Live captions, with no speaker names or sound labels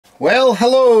Well,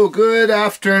 hello, good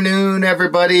afternoon,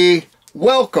 everybody.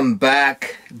 Welcome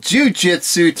back.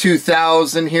 Jiu-Jitsu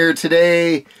 2000 here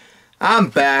today. I'm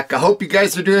back. I hope you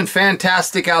guys are doing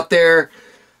fantastic out there.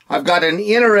 I've got an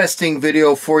interesting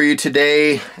video for you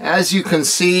today. As you can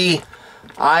see,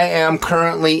 I am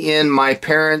currently in my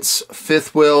parents'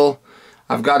 fifth wheel.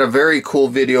 I've got a very cool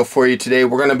video for you today.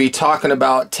 We're going to be talking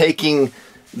about taking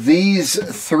these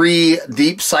 3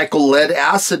 deep cycle lead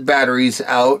acid batteries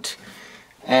out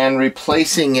and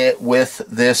replacing it with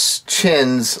this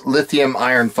Chin's lithium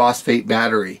iron phosphate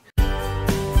battery.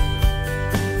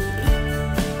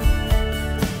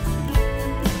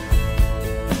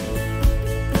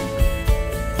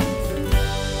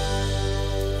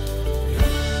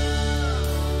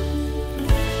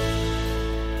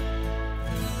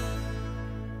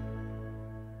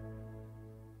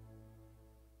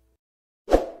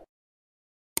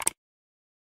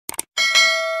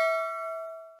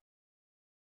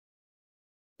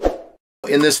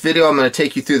 In this video, I'm going to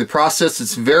take you through the process.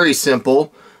 It's very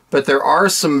simple, but there are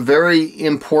some very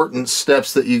important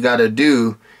steps that you got to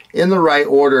do in the right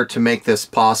order to make this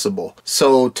possible.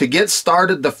 So to get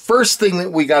started, the first thing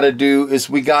that we got to do is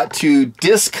we got to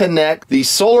disconnect the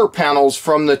solar panels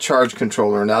from the charge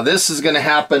controller. Now this is going to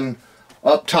happen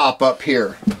up top up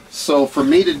here. So for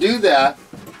me to do that,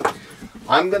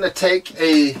 I'm going to take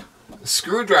a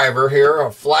screwdriver here,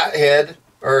 a flathead,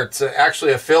 or it's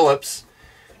actually a Phillips,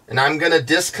 and I'm going to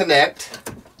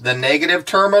disconnect the negative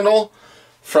terminal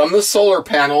from the solar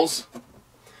panels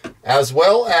as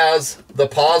well as the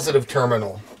positive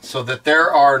terminal so that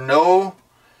there are no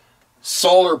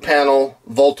solar panel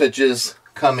voltages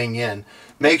coming in.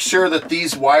 Make sure that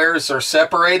these wires are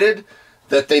separated,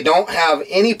 that they don't have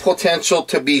any potential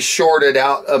to be shorted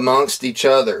out amongst each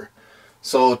other.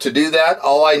 So to do that,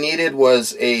 all I needed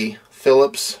was a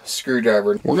Phillips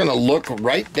screwdriver. We're going to look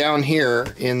right down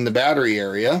here in the battery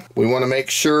area. We want to make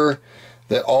sure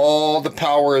that all the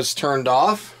power is turned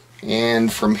off,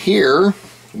 and from here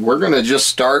we're going to just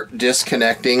start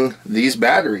disconnecting these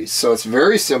batteries. So it's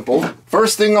very simple.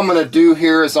 First thing I'm going to do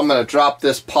here is I'm going to drop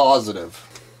this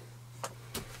positive.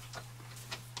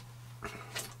 I'm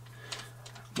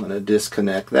going to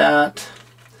disconnect that.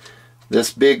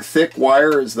 This big thick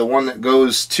wire is the one that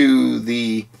goes to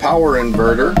the power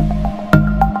inverter.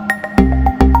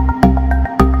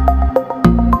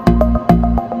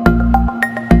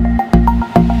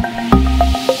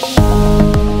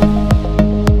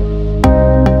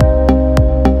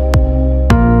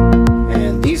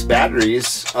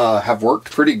 Batteries have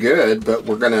worked pretty good, but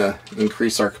we're going to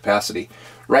increase our capacity.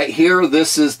 Right here,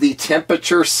 this is the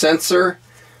temperature sensor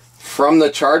from the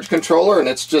charge controller, and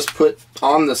it's just put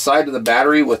on the side of the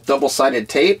battery with double-sided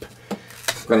tape.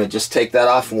 We're going to just take that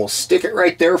off and we'll stick it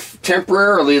right there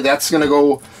temporarily. That's going to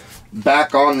go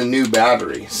back on the new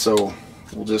battery. So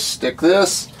we'll just stick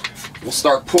this. We'll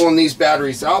start pulling these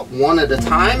batteries out one at a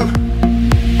time.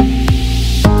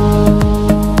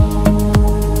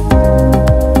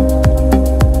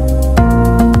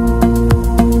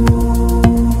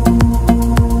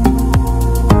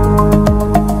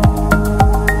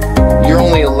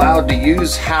 To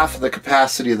use half the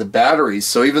capacity of the batteries.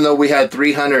 So even though we had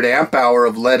 300 amp hour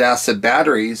of lead acid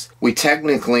batteries, we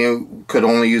technically could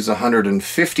only use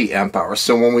 150 amp hours.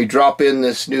 So when we drop in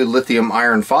this new lithium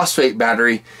iron phosphate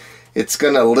battery, it's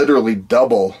going to literally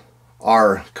double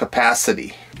our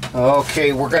capacity.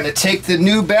 Okay, we're going to take the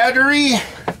new battery.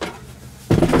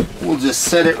 We'll just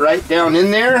set it right down in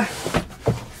there.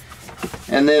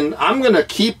 And then I'm going to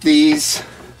keep these.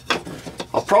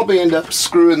 I'll probably end up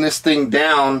screwing this thing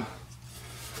down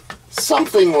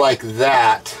something like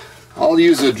that. I'll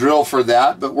use a drill for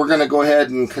that, but we're going to go ahead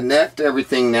and connect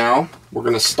everything now. We're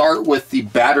going to start with the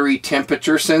battery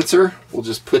temperature sensor. We'll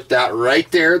just put that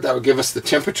right there. That'll give us the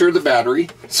temperature of the battery.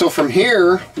 So from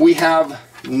here, we have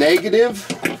negative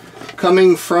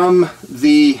coming from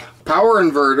the power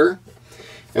inverter,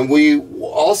 and we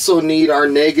also need our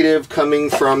negative coming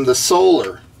from the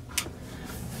solar.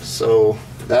 So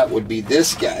that would be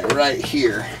this guy right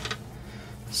here.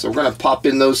 So we're going to pop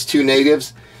in those 2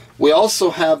 negatives. We also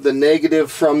have the negative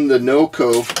from the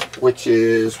NOCO, which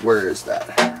is, where is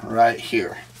that? Right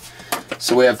here.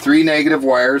 So we have 3 negative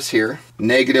wires here.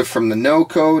 Negative from the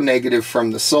NOCO, negative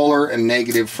from the solar, and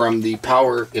negative from the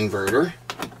power inverter.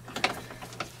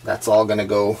 That's all going to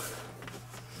go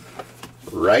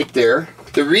right there.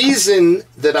 The reason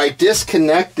that I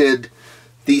disconnected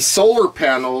the solar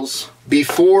panels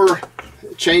before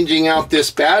changing out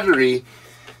this battery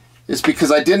is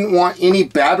because I didn't want any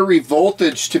battery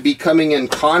voltage to be coming in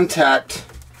contact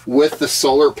with the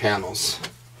solar panels.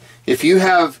 If you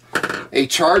have a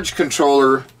charge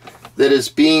controller that is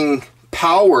being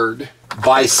powered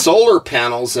by solar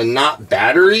panels and not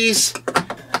batteries,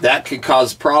 that could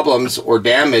cause problems or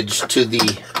damage to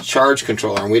the charge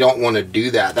controller, and we don't want to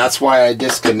do that. That's why I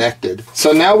disconnected.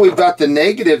 So now we've got the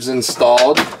negatives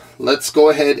installed. Let's go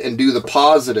ahead and do the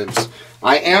positives.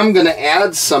 I am going to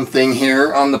add something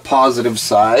here on the positive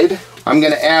side. I'm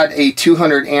going to add a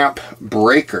 200 amp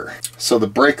breaker. So the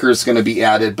breaker is going to be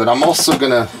added, but I'm also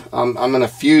going to I'm going to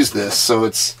fuse this, so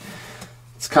it's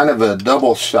kind of a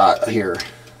double shot here.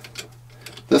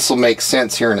 This will make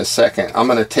sense here in a second. I'm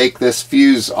going to take this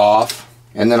fuse off,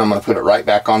 and then I'm going to put it right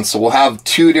back on. So we'll have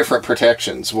two different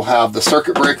protections. We'll have the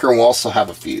circuit breaker, and we'll also have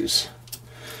a fuse.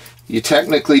 You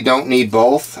technically don't need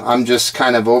both. I'm just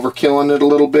kind of overkilling it a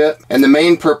little bit. And the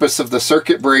main purpose of the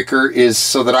circuit breaker is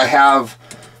so that I have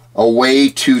a way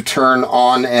to turn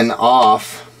on and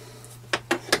off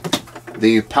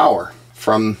the power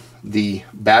from the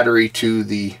battery to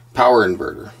the power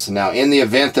inverter. So now in the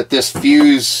event that this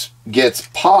fuse gets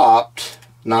popped,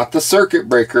 not the circuit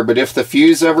breaker, but if the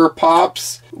fuse ever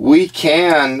pops, we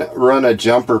can run a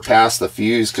jumper past the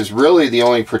fuse, because really the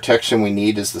only protection we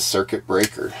need is the circuit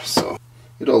breaker. So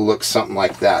it'll look something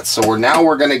like that. So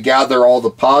we're going to gather all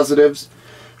the positives.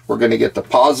 We're going to get the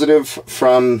positive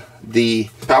from the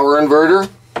power inverter.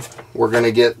 We're going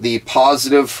to get the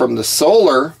positive from the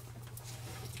solar.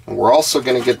 And we're also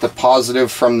going to get the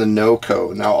positive from the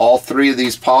NOCO. Now all three of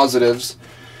these positives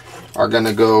are going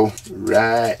to go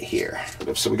right here.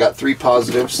 So we got three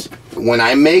positives. When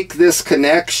I make this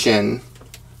connection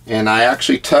and I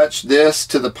actually touch this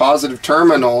to the positive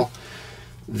terminal,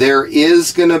 there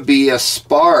is going to be a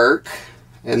spark,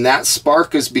 and that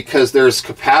spark is because there's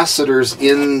capacitors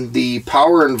in the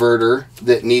power inverter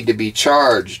that need to be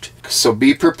charged. So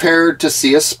be prepared to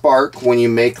see a spark when you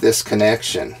make this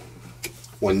connection.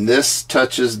 When this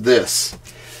touches this,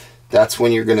 that's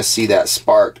when you're going to see that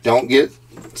spark. Don't get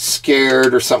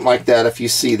scared or something like that if you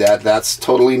see that. That's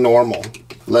totally normal.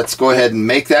 Let's go ahead and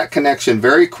make that connection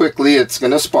very quickly. It's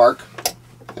going to spark.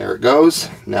 There it goes.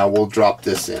 Now we'll drop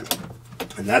this in.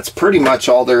 And that's pretty much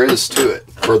all there is to it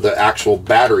for the actual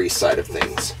battery side of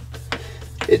things.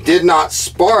 It did not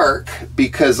spark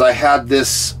because I had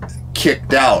this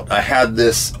kicked out. I had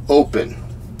this open.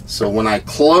 So when I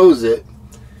close it,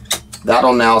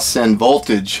 that'll now send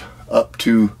voltage up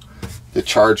to the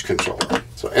charge controller.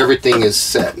 So everything is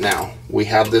set now. We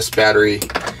have this battery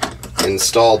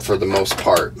installed for the most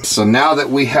part. So now that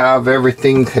we have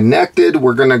everything connected,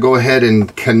 we're going to go ahead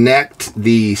and connect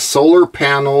the solar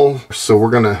panel. So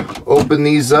we're going to open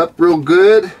these up real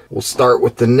good. We'll start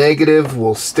with the negative.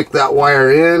 We'll stick that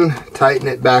wire in, tighten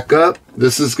it back up.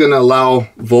 This is going to allow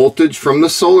voltage from the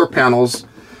solar panels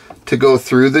to go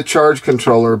through the charge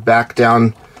controller back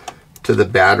down to the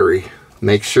battery.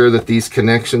 Make sure that these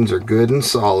connections are good and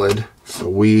solid. So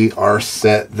we are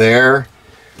set there.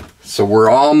 So we're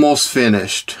almost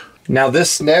finished. Now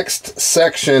this next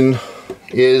section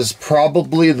is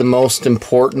probably the most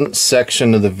important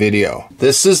section of the video.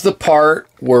 This is the part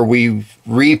where we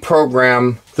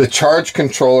reprogram the charge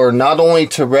controller, not only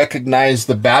to recognize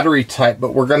the battery type,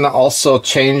 but we're going to also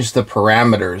change the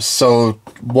parameters. So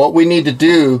what we need to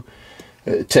do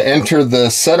to enter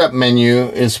the setup menu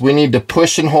is we need to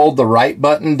push and hold the right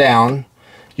button down.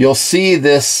 You'll see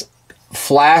this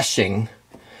flashing.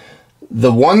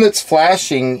 The one that's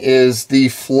flashing is the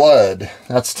flood.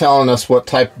 That's telling us what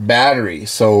type of battery.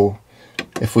 So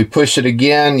if we push it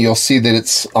again, you'll see that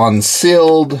it's on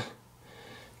sealed.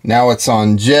 Now it's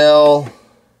on gel.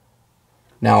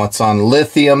 Now it's on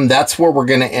lithium. That's where we're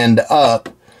going to end up.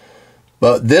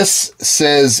 But this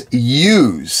says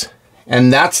use.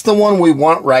 And that's the one we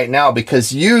want right now,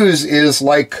 because use is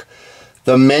like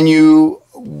the menu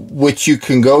which you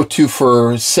can go to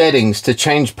for settings to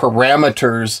change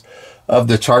parameters of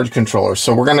the charge controller.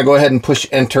 So we're going to go ahead and push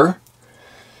enter.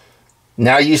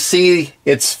 Now you see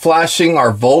it's flashing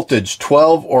our voltage,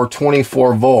 12 or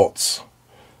 24 volts.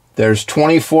 There's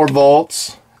 24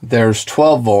 volts, there's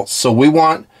 12 volts. So we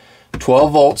want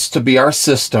 12 volts to be our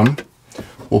system.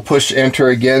 We'll push enter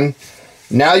again.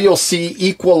 Now you'll see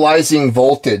equalizing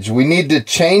voltage. We need to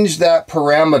change that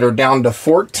parameter down to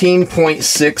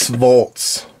 14.6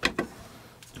 volts.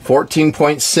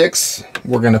 14.6,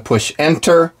 we're going to push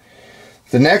enter.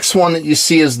 The next one that you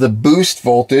see is the boost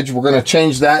voltage. We're going to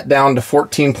change that down to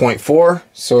 14.4,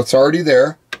 so it's already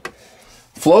there.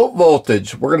 Float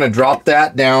voltage, we're going to drop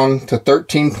that down to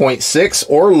 13.6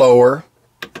 or lower.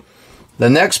 The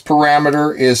next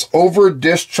parameter is over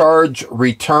discharge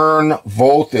return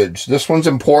voltage. This one's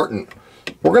important.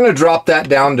 We're going to drop that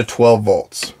down to 12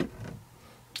 volts.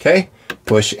 Okay,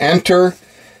 push enter.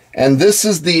 And this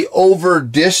is the over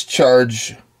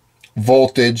discharge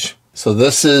voltage So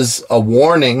this is a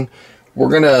warning. We're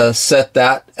going to set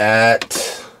that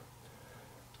at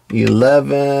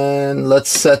 11. Let's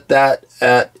set that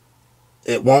at,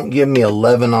 it won't give me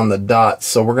 11 on the dot.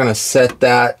 So we're going to set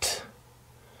that.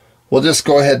 We'll just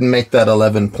go ahead and make that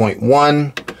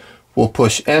 11.1. We'll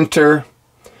push enter.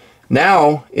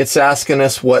 Now it's asking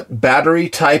us what battery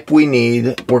type we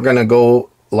need. We're going to go,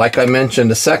 like I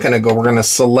mentioned a second ago, we're going to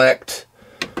select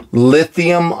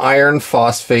lithium iron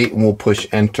phosphate and we'll push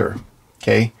enter.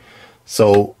 Okay.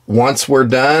 So once we're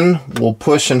done, we'll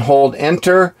push and hold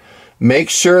enter. Make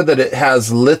sure that it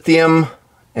has lithium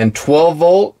and 12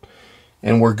 volt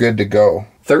and we're good to go.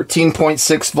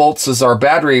 13.6 volts is our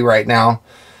battery right now.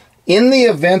 In the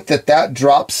event that that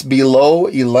drops below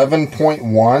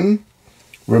 11.1,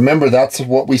 remember that's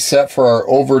what we set for our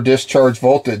over discharge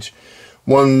voltage.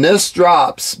 When this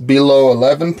drops below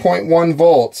 11.1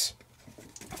 volts,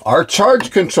 our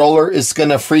charge controller is going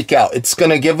to freak out. It's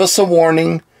going to give us a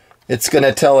warning. It's going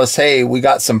to tell us, hey, we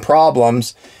got some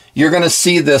problems. You're going to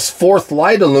see this fourth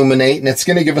light illuminate, and it's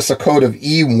going to give us a code of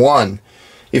E1.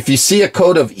 If you see a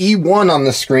code of E1 on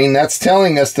the screen, that's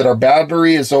telling us that our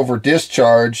battery is over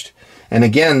discharged. And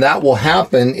again, that will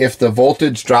happen if the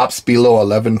voltage drops below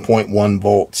 11.1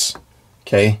 volts.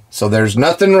 Okay, so there's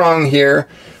nothing wrong here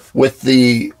with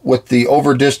the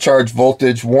over discharge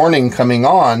voltage warning coming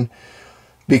on,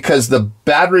 because the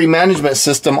battery management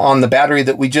system on the battery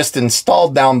that we just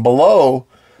installed down below,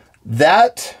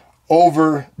 that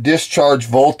over discharge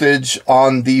voltage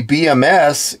on the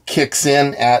BMS kicks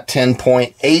in at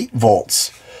 10.8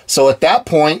 volts. So at that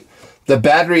point, the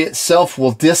battery itself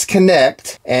will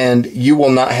disconnect and you will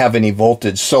not have any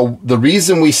voltage. So the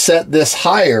reason we set this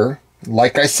higher,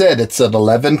 like I said, it's at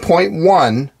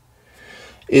 11.1,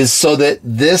 is so that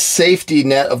this safety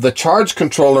net of the charge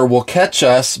controller will catch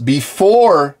us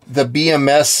before the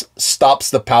BMS stops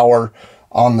the power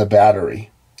on the battery.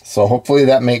 So hopefully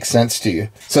that makes sense to you.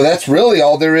 So that's really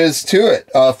all there is to it.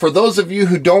 For those of you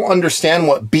who don't understand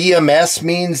what BMS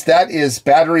means, that is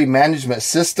battery management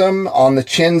system on the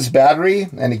CHIN's battery.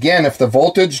 And again, if the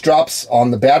voltage drops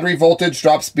on the battery, voltage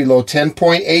drops below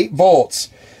 10.8 volts,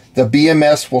 the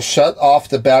BMS will shut off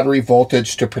the battery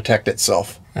voltage to protect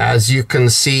itself. As you can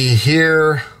see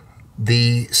here,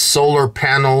 the solar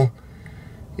panel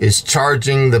is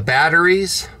charging the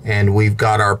batteries and we've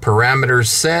got our parameters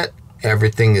set.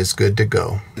 Everything is good to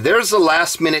go. There's a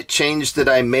last minute change that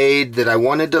I made that I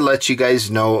wanted to let you guys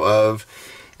know of,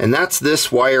 and that's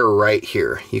this wire right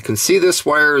here. You can see this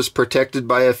wire is protected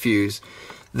by a fuse.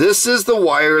 This is the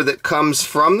wire that comes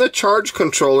from the charge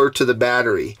controller to the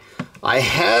battery. I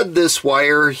had this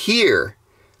wire here,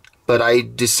 but I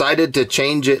decided to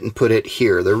change it and put it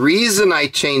here. The reason I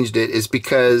changed it is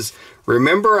because,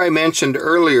 remember I mentioned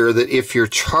earlier that if your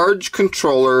charge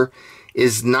controller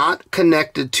is not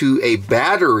connected to a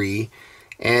battery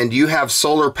and you have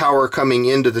solar power coming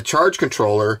into the charge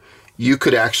controller, you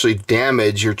could actually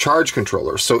damage your charge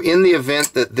controller. So in the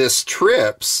event that this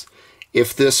trips,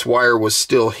 if this wire was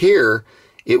still here,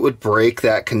 it would break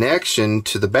that connection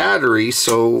to the battery.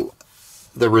 So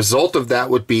the result of that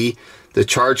would be the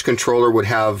charge controller would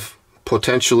have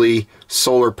potentially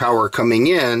solar power coming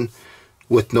in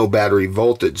with no battery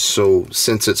voltage. So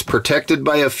since it's protected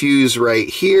by a fuse right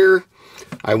here,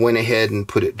 I went ahead and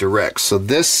put it direct. So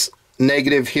this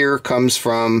negative here comes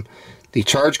from the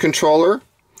charge controller,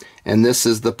 and this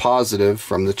is the positive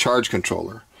from the charge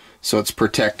controller. So it's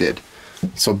protected.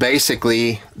 So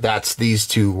basically, that's these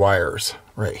two wires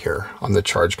right here on the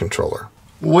charge controller.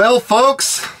 Well,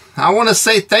 folks, I want to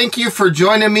say thank you for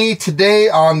joining me today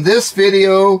on this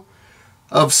video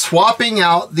of swapping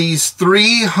out these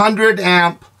 300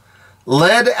 amp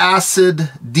lead acid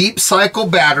deep cycle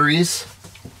batteries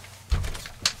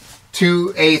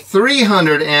to a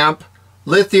 300 amp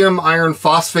lithium iron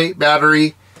phosphate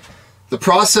battery. The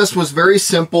process was very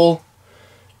simple.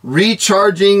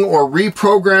 Recharging or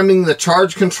reprogramming the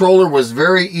charge controller was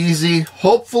very easy.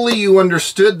 Hopefully you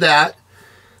understood that.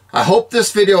 I hope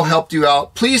this video helped you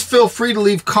out. Please feel free to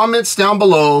leave comments down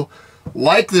below,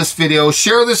 like this video,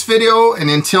 share this video, and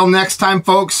until next time,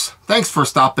 folks, thanks for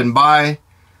stopping by.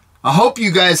 I hope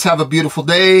you guys have a beautiful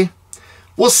day.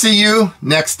 We'll see you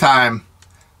next time.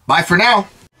 Bye for now.